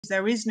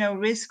there is no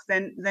risk,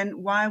 then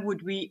why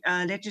would we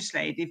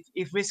legislate?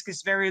 If risk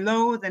is very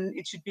low, then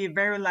it should be a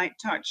very light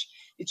touch.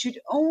 It should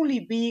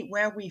only be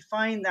where we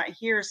find that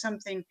here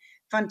something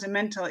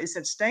fundamental is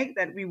at stake,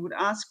 that we would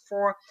ask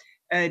for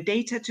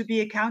data to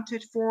be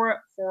accounted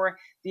for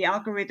the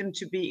algorithm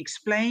to be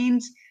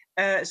explained,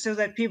 so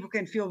that people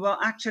can feel, well,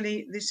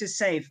 actually, this is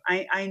safe.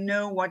 I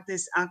know what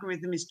this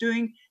algorithm is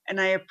doing, and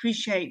I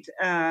appreciate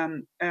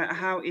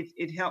how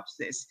it helps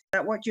this.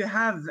 That what you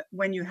have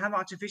when you have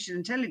artificial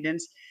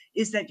intelligence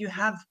is that you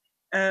have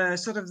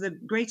sort of the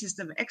greatest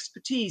of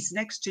expertise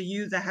next to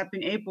you that have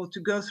been able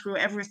to go through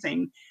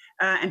everything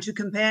and to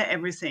compare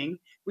everything,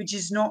 which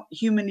is not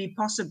humanly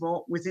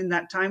possible within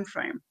that time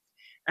frame.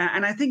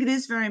 And I think it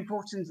is very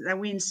important that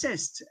we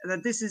insist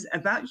that this is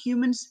about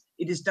humans.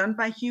 It is done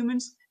by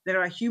humans. There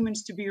are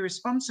humans to be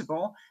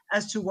responsible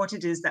as to what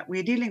it is that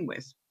we're dealing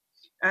with.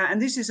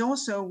 And this is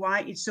also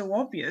why it's so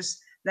obvious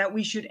that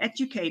we should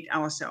educate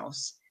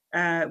ourselves.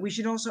 We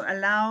should also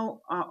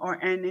allow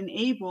and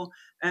enable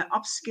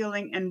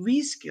upskilling and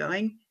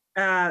reskilling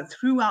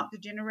throughout the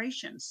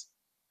generations,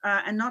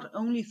 and not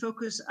only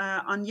focus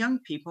on young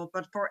people,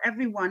 but for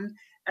everyone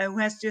who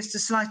has just the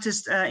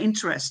slightest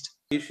interest.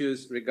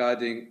 Issues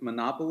regarding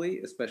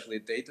monopoly, especially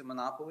data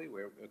monopoly.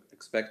 We're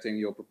expecting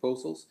your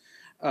proposals.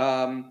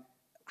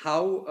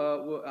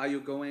 How are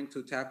you going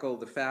to tackle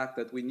the fact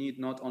that we need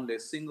not only a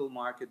single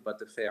market, but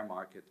a fair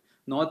market?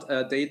 Not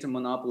a data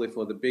monopoly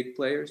for the big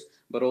players,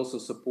 but also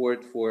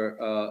support for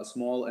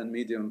small and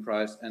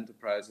medium-priced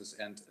enterprises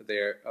and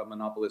their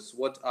monopolists.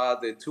 What are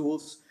the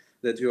tools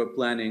that you are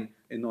planning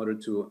in order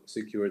to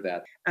secure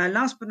that?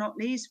 Last but not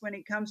least, when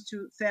it comes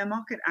to fair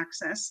market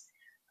access,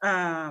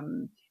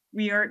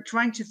 we are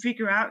trying to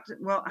figure out,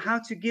 well, how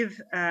to give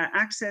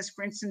access,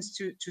 for instance,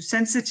 to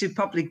sensitive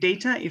public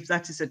data, if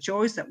that is a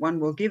choice, that one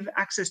will give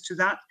access to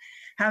that,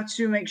 how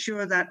to make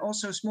sure that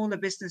also smaller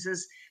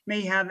businesses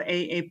may have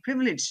a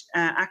privileged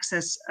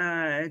access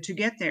to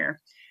get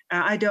there.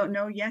 I don't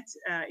know yet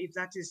if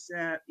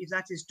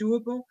that is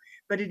doable,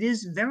 but it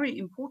is very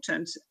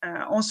important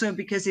also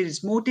because it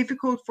is more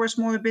difficult for a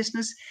smaller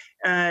business.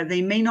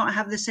 They may not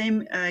have the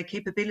same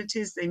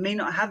capabilities, they may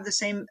not have the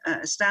same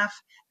staff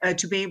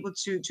to be able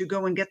to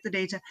go and get the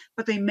data,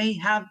 but they may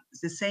have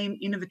the same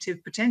innovative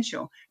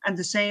potential and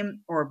the same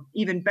or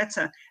even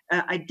better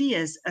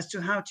ideas as to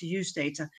how to use data.